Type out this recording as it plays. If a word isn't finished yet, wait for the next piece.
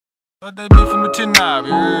Thought that be from the 10-9,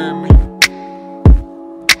 you heard me?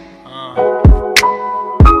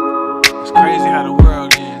 It's crazy how the world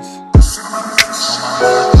is.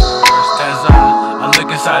 As I look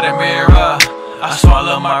inside the mirror, I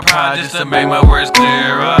swallow my pride just to make my words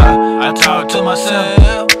clearer. I talk to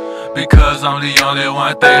myself, because I'm the only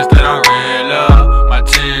one thinks that I'm real. My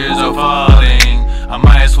tears are falling, I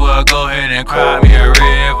might as well go ahead and cry me a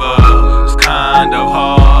river. It's kind of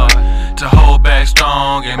hard to hold back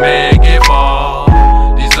strong and make it fall.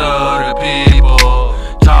 These other people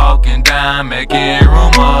talking down, making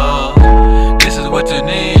rumors. This is what you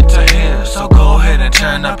need to hear, so go ahead and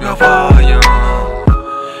turn up your volume.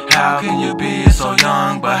 How can you be so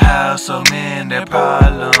young but have so many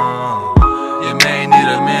problems? You may need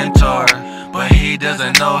a mentor, but he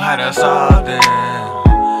doesn't know how to solve them.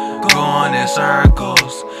 Going in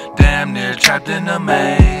circles, damn near trapped in a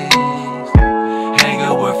maze.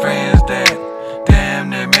 Hanging with friends that damn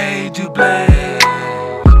near made you blaze.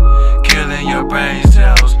 Killing your brain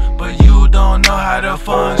cells, but you don't know how to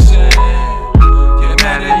function. You're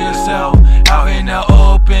mad at yourself, out in the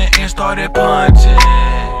open and started punching.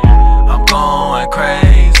 I'm going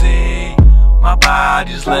crazy, my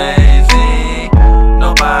body's lazy.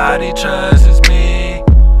 Nobody trusts me,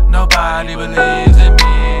 nobody believes in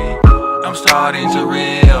me. I'm starting to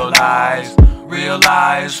realize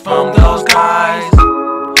from those guys.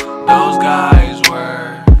 Those guys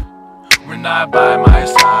were not by my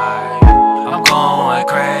side. I'm going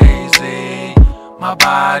crazy, my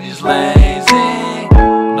body's lazy.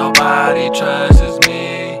 Nobody trusts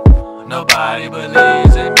me, nobody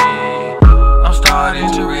believes in me. I'm starting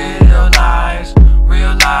to realize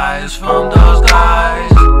from those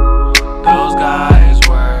guys. Those guys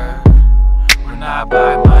were not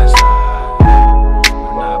by my side.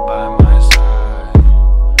 Were not by my side.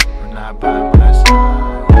 Were not by my side.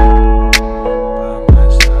 By my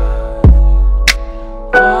side.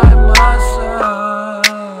 By my side.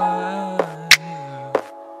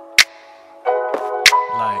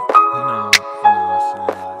 Like, you know what I'm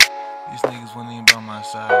saying? Like, these niggas wasn't even by my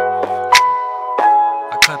side, man.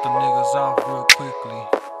 I cut them niggas off real quickly.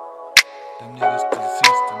 Them niggas just